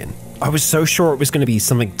it then. I was so sure it was going to be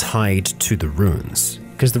something tied to the runes,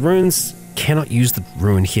 because the runes cannot use the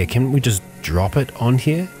rune here. Can we just drop it on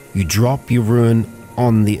here? You drop your rune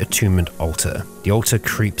on the attunement altar. The altar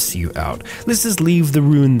creeps you out. Let's just leave the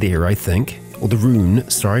rune there, I think. Or the rune,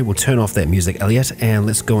 sorry. We'll turn off that music, Elliot, and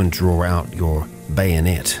let's go and draw out your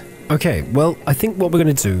bayonet. Okay, well, I think what we're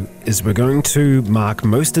going to do is we're going to mark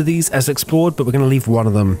most of these as explored, but we're going to leave one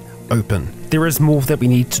of them open. There is more that we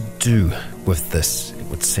need to do with this, it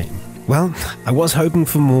would seem. Well, I was hoping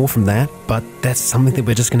for more from that, but that's something that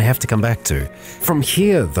we're just going to have to come back to. From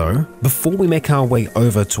here, though, before we make our way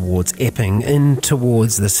over towards Epping and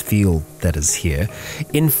towards this field that is here,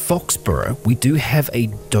 in Foxborough, we do have a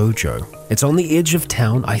dojo. It's on the edge of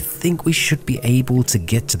town. I think we should be able to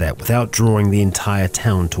get to that without drawing the entire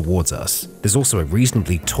town towards us. There's also a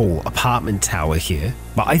reasonably tall apartment tower here,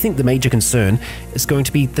 but I think the major concern is going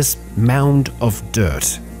to be this mound of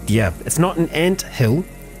dirt. Yeah, it's not an ant hill.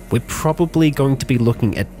 We're probably going to be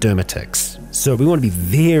looking at dermatics. So we want to be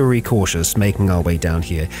very cautious making our way down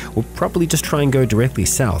here. We'll probably just try and go directly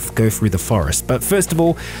south, go through the forest. But first of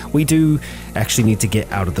all, we do actually need to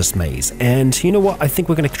get out of this maze. And you know what? I think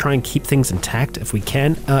we're going to try and keep things intact if we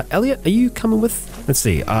can. Elliot, are you coming with? Let's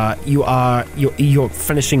see. You're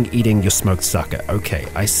finishing eating your smoked sucker. Okay,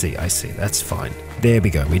 I see. That's fine. There we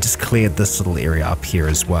go. We just cleared this little area up here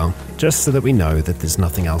as well, just so that we know that there's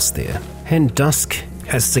nothing else there. And Dusk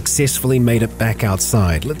has successfully made it back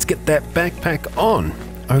outside. Let's get that backpack on.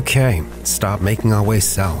 Okay, start making our way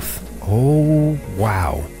south. Oh,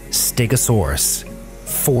 wow. Stegosaurus.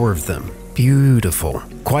 4 of them. Beautiful.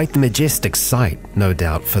 Quite the majestic sight, no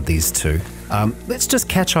doubt, for these two. Let's just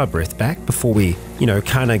catch our breath back before we,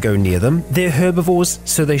 kind of go near them. They're herbivores,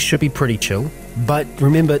 so they should be pretty chill. But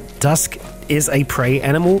remember, Dusk is a prey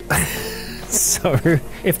animal. So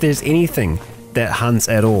if there's anything that hunts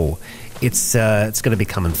at all, it's going to be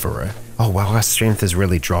coming for her. Oh wow, our strength has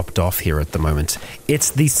really dropped off here at the moment.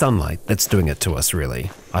 It's the sunlight that's doing it to us,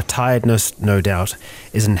 really. Our tiredness, no doubt,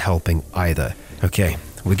 isn't helping either. Okay,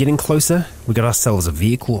 we're getting closer. We got ourselves a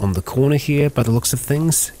vehicle on the corner here by the looks of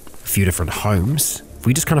things. A few different homes. If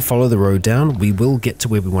we just kind of follow the road down, we will get to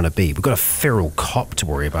where we want to be. We've got a feral cop to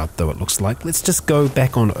worry about, though, it looks like. Let's just go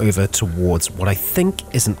back on over towards what I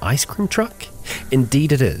think is an ice cream truck.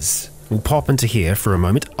 Indeed it is. We'll pop into here for a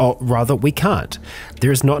moment. Oh, rather, we can't.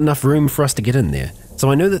 There is not enough room for us to get in there.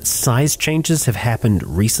 So I know that size changes have happened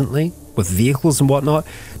recently with vehicles and whatnot.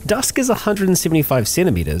 Dusk is 175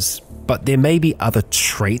 centimeters, but there may be other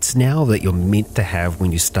traits now that you're meant to have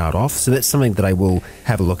when you start off. So that's something that I will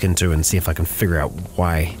have a look into and see if I can figure out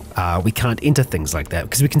why we can't enter things like that,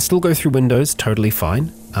 because we can still go through windows totally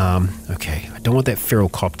fine. Okay, I don't want that feral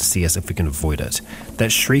cop to see us if we can avoid it. That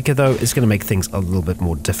shrieker though is going to make things a little bit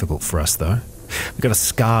more difficult for us though. We've got a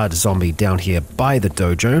scarred zombie down here by the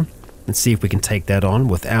dojo. Let's see if we can take that on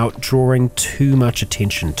without drawing too much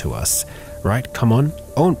attention to us. Right, come on.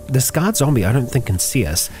 Oh, the scarred zombie I don't think can see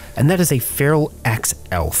us. And that is a feral axe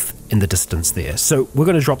elf in the distance there. So we're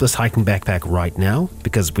going to drop this hiking backpack right now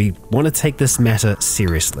because we want to take this matter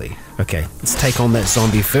seriously. Okay, let's take on that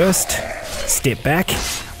zombie first. Step back.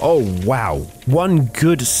 Oh, wow. One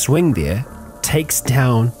good swing there takes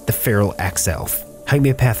down the feral axe elf.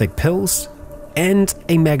 Homeopathic pills and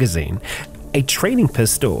a magazine. A training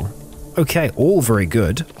pistol. Okay, all very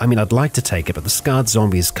good. I mean, I'd like to take it, but the scarred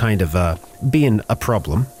zombie is kind of being a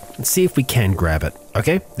problem. Let's see if we can grab it.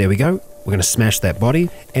 Okay, there we go. We're going to smash that body,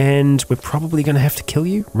 and we're probably going to have to kill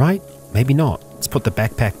you, right? Maybe not. Let's put the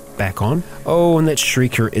backpack back on. Oh, and that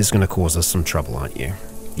shrieker is going to cause us some trouble, aren't you?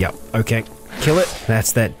 Yep, okay. Kill it.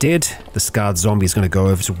 That's that dead. The scarred zombie is going to go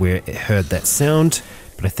over to where it heard that sound,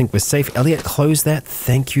 but I think we're safe. Elliot, close that.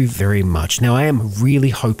 Thank you very much. Now, I am really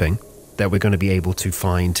hoping that we're going to be able to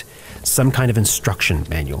find some kind of instruction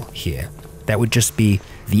manual here. That would just be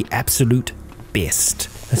the absolute best.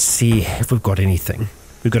 Let's see if we've got anything.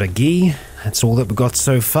 We've got a gi. That's all that we've got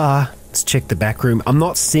so far. Let's check the back room. I'm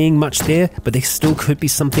not seeing much there, but there still could be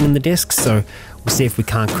something in the desk, so we'll see if we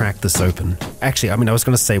can't crack this open. Actually, I mean, I was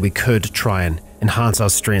going to say we could try and enhance our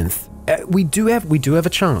strength. We do have a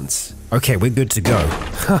chance. Okay, we're good to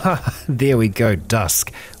go. There we go,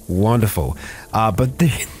 Dusk. Wonderful. But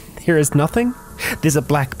there is nothing. There's a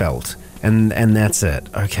black belt, and that's it.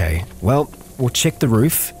 Okay, well, we'll check the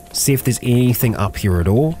roof, see if there's anything up here at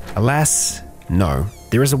all. Alas, no.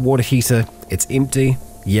 There is a water heater. It's empty.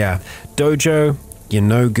 Yeah, dojo, you're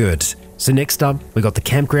no good. So next up, we got the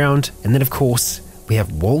campground, and then of course, we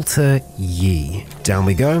have Walter Yee. Down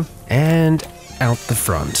we go, and out the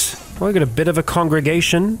front. Well, we've got a bit of a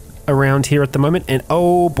congregation around here at the moment, and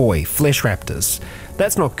oh boy, flesh raptors.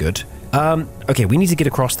 That's not good. Okay, we need to get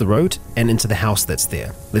across the road and into the house that's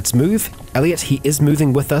there. Let's move. Elliot, he is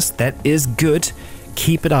moving with us. That is good.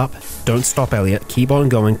 Keep it up. Don't stop, Elliot. Keep on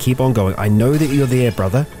going. Keep on going. I know that you're there,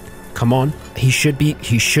 brother. Come on. He should be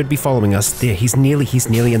following us. There, he's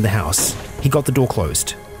nearly in the house. He got the door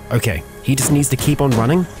closed. Okay, he just needs to keep on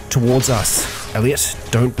running towards us. Elliot,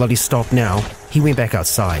 don't bloody stop now. He went back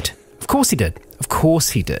outside. Of course he did. Of course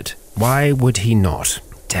he did. Why would he not?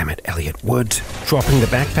 Damn it, Elliot Wood. Dropping the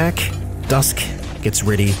backpack. Dusk gets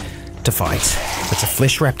ready to fight. It's a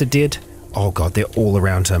flesh raptor dead. Oh god, they're all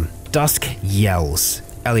around him. Dusk yells.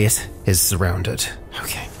 Elliot is surrounded.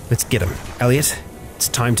 Okay, let's get him. Elliot, it's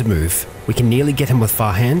time to move. We can nearly get him with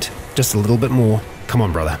Farhand. Just a little bit more. Come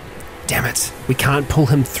on, brother. Damn it. We can't pull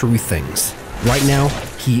him through things. Right now,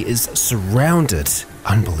 he is surrounded.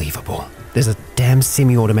 Unbelievable. There's a damn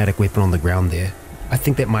semi-automatic weapon on the ground there. I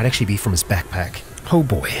think that might actually be from his backpack. Oh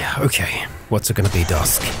boy, okay. What's it gonna be,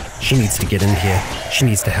 Dusk? She needs to get in here. She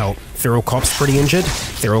needs to help. Feral Cop's pretty injured.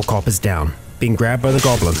 Feral Cop is down. Being grabbed by the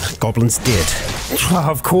goblin. Goblin's dead. Oh,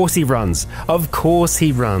 of course he runs. Of course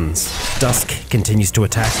he runs. Dusk continues to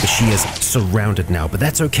attack, but she is surrounded now, but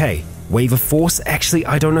that's okay. Wave of force? Actually,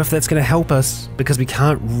 I don't know if that's gonna help us, because we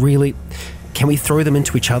can't really... Can we throw them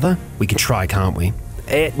into each other? We can try, can't we?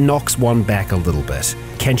 It knocks one back a little bit.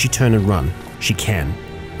 Can she turn and run? She can.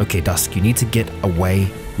 Okay, Dusk, you need to get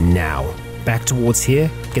away now. Back towards here,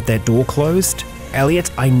 get that door closed. Elliot,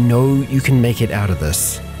 I know you can make it out of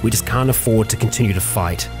this. We just can't afford to continue to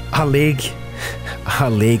fight. Our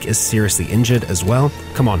leg is seriously injured as well.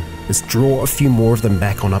 Come on, let's draw a few more of them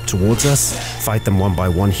back on up towards us. Fight them one by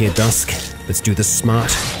one here, Dusk. Let's do this smart.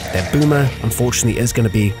 That boomer, unfortunately, is going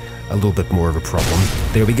to be a little bit more of a problem.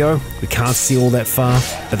 There we go. We can't see all that far,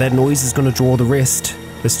 but that noise is going to draw the rest.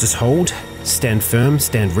 Let's just hold. Stand firm,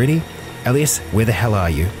 stand ready. Elliot, where the hell are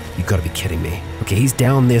you? You've got to be kidding me. Okay, he's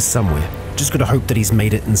down there somewhere. Just got to hope that he's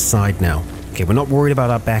made it inside now. Okay, we're not worried about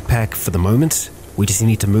our backpack for the moment. We just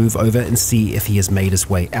need to move over and see if he has made his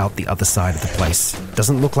way out the other side of the place.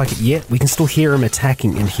 Doesn't look like it yet. We can still hear him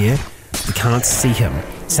attacking in here. We can't see him.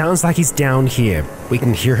 Sounds like he's down here. We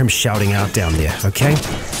can hear him shouting out down there, okay?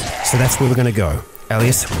 So that's where we're going to go.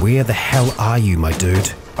 Elliot, where the hell are you, my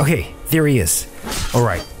dude? Okay, there he is. All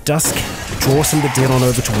right, Dusk, draw some of the dead on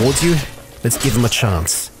over towards you. Let's give him a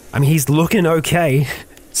chance. I mean, he's looking okay.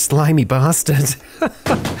 Slimy bastard.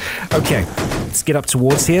 Okay, let's get up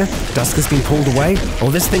towards here. Dusk has been pulled away. Oh,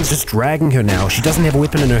 this thing's just dragging her now. She doesn't have a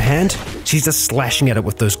weapon in her hand. She's just slashing at it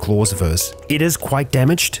with those claws of hers. It is quite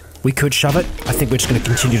damaged. We could shove it. I think we're just going to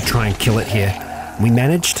continue to try and kill it here. We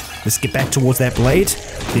managed. Let's get back towards that blade.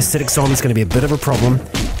 The acidic zombie's going to be a bit of a problem.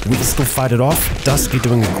 We can still fight it off. Dusk, you're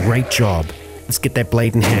doing a great job. Let's get that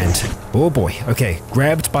blade in hand. Oh boy. Okay,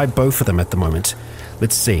 grabbed by both of them at the moment.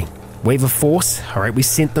 Let's see. Wave of force. All right, we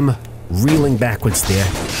sent them reeling backwards there.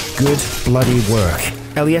 Good bloody work.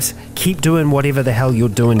 Elliot, keep doing whatever the hell you're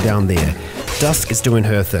doing down there. Dusk is doing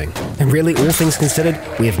her thing. And really, all things considered,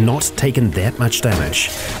 we have not taken that much damage.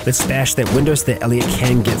 Let's bash that window so that Elliot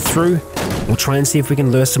can get through. We'll try and see if we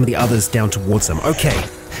can lure some of the others down towards him. Okay.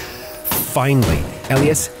 Finally.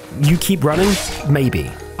 Elliot, you keep running?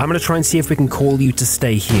 Maybe. I'm going to try and see if we can call you to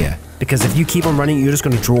stay here. Because if you keep on running, you're just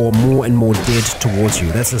going to draw more and more dead towards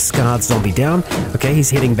you. That's a scarred zombie down. Okay, he's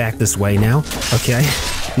heading back this way now. Okay.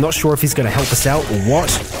 Not sure if he's going to help us out or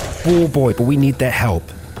what. Oh boy, but we need that help.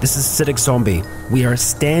 This is acidic zombie. We are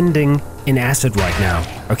standing in acid right now.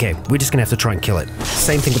 Okay, we're just gonna have to try and kill it.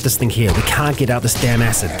 Same thing with this thing here. We can't get out this damn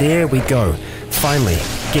acid. There we go. Finally,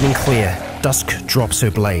 getting clear. Dusk drops her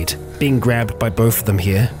blade. Being grabbed by both of them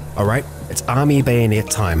here. Alright, it's army bayonet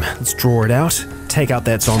time. Let's draw it out. Take out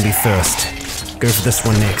that zombie first. Go for this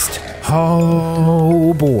one next.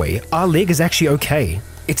 Oh boy, our leg is actually okay.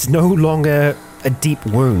 It's no longer a deep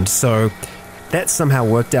wound, so that somehow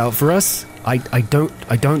worked out for us. I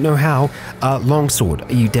don't know how. Longsword,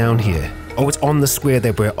 are you down here? Oh, it's on the square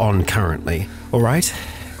that we're on currently. All right.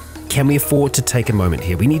 Can we afford to take a moment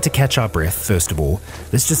here? We need to catch our breath, first of all.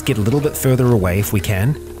 Let's just get a little bit further away if we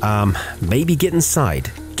can. Maybe get inside.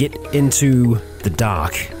 Get into the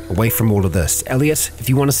dark, away from all of this. Elliot, if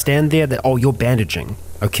you want to stand there, oh, you're bandaging.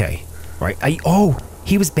 Okay. Right. Oh,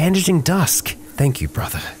 he was bandaging Dusk. Thank you,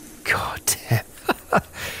 brother. God damn.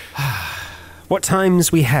 What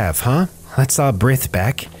times we have, huh? That's our breath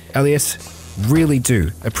back. Elliot, really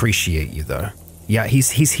do appreciate you, though. Yeah, he's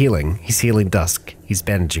healing. He's healing Dusk. He's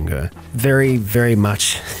bandaging her. Very, very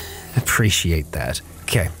much appreciate that.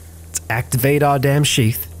 Okay, let's activate our damn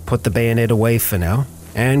sheath. Put the bayonet away for now.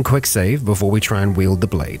 And quick save before we try and wield the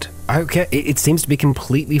blade. Okay, it seems to be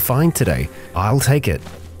completely fine today. I'll take it.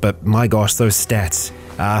 But my gosh, those stats.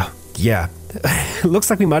 Yeah. Looks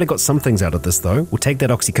like we might have got some things out of this, though. We'll take that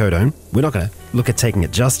oxycodone. We're not going to look at taking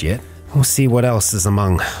it just yet. We'll see what else is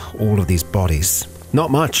among all of these bodies.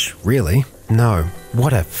 Not much, really. No.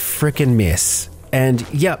 What a frickin' mess. And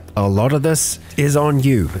yep, a lot of this is on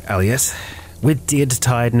you, Elliot. We're dead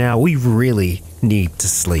tired now. We really need to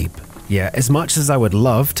sleep. Yeah, as much as I would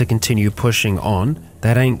love to continue pushing on,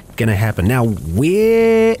 that ain't gonna happen. Now,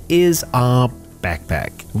 where is our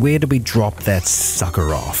backpack? Where do we drop that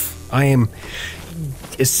sucker off? I am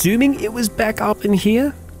assuming it was back up in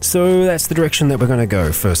here. So that's the direction that we're going to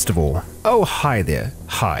go, first of all. Oh, hi there.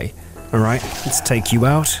 Hi. All right, let's take you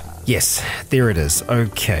out. Yes, there it is.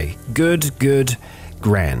 Okay, good, good,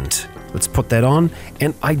 grand. Let's put that on.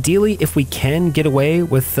 And ideally, if we can get away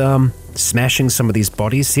with smashing some of these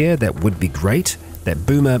bodies here, that would be great. That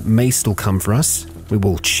boomer may still come for us. We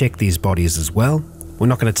will check these bodies as well. We're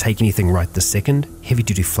not going to take anything right this second.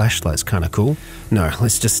 Heavy-duty flashlight's kind of cool. No,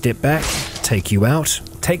 let's just step back, take you out,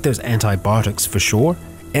 take those antibiotics for sure,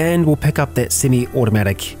 and we'll pick up that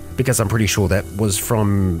semi-automatic, because I'm pretty sure that was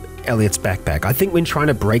from Elliot's backpack. I think when trying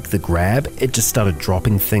to break the grab, it just started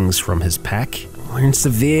dropping things from his pack. We're in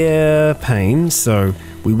severe pain, so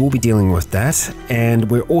we will be dealing with that, and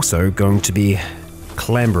we're also going to be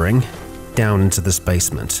clambering down into this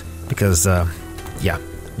basement, because, yeah,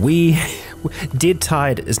 dead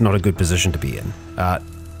tired is not a good position to be in.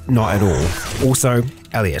 Not at all. Also,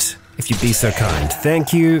 Elliot, if you'd be so kind.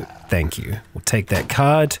 Thank you. Thank you. We'll take that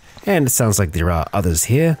card. And it sounds like there are others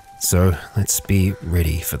here. So let's be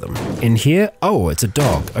ready for them. In here, oh, it's a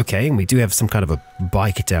dog. Okay, and we do have some kind of a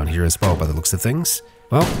bike down here as well by the looks of things.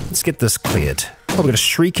 Well, let's get this cleared. Oh, we've got a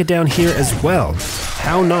shrieker down here as well.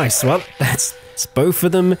 How nice. Well, that's both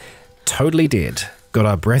of them totally dead. Got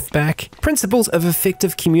our breath back. Principles of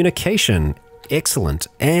effective communication. Excellent.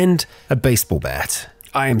 And a baseball bat.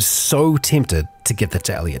 I am so tempted to get that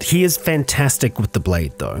to Elliot. He is fantastic with the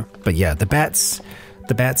blade though. But yeah, the bats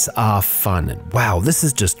are fun. Wow, this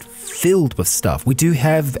is just filled with stuff. We do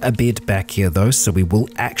have a bed back here though, so we will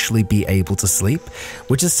actually be able to sleep,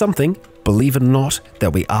 which is something, believe it or not,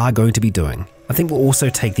 that we are going to be doing. I think we'll also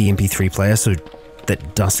take the MP3 player so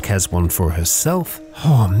that Dusk has one for herself.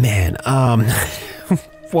 Oh man,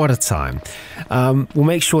 what a time. We'll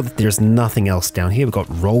make sure that there's nothing else down here. We've got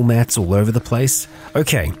roll mats all over the place.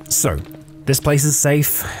 Okay, so this place is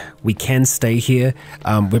safe. We can stay here.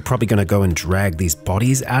 We're probably going to go and drag these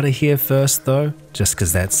bodies out of here first, though, just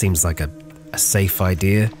because that seems like a safe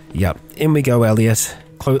idea. Yep, in we go, Elliot.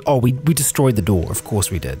 Oh, we destroyed the door. Of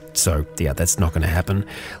course we did. So, yeah, that's not going to happen.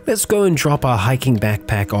 Let's go and drop our hiking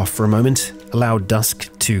backpack off for a moment, allow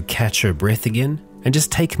Dusk to catch her breath again, and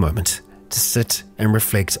just take a moment to sit and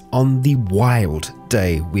reflect on the wild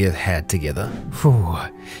day we have had together. Whew.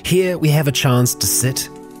 Here we have a chance to sit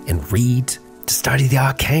and read, to study the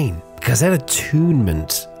arcane, because that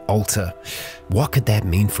attunement altar, what could that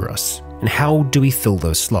mean for us? And how do we fill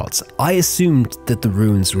those slots? I assumed that the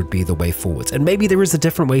runes would be the way forwards, and maybe there is a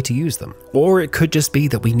different way to use them. Or it could just be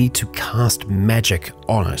that we need to cast magic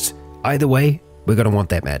on it. Either way, we're going to want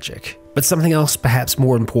that magic. But something else perhaps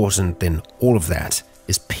more important than all of that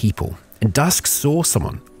is people. And Dusk saw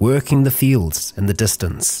someone working the fields in the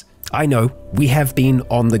distance. I know we have been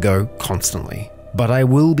on the go constantly, but I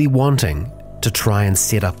will be wanting to try and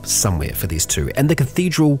set up somewhere for these two. And the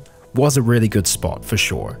cathedral was a really good spot for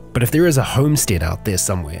sure. But if there is a homestead out there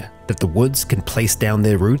somewhere that the woods can place down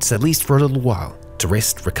their roots, at least for a little while, to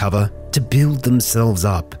rest, recover, to build themselves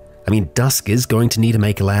up. I mean, Dusk is going to need to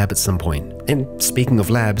make a lab at some point. And speaking of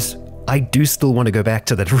labs, I do still want to go back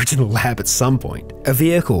to that original lab at some point. A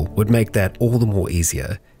vehicle would make that all the more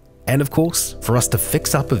easier. And of course, for us to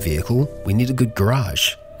fix up a vehicle, we need a good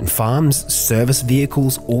garage. And farms service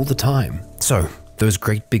vehicles all the time. So, those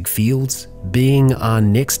great big fields being our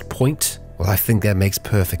next point, well, I think that makes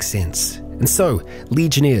perfect sense. And so,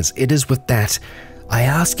 Legionnaires, it is with that, I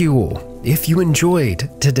ask you all, if you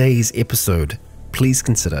enjoyed today's episode, please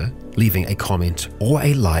consider leaving a comment or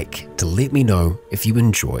a like to let me know if you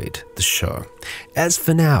enjoyed the show. As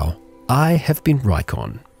for now, I have been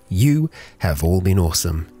Rycon. You have all been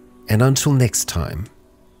awesome. And until next time,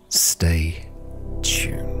 stay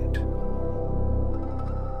tuned.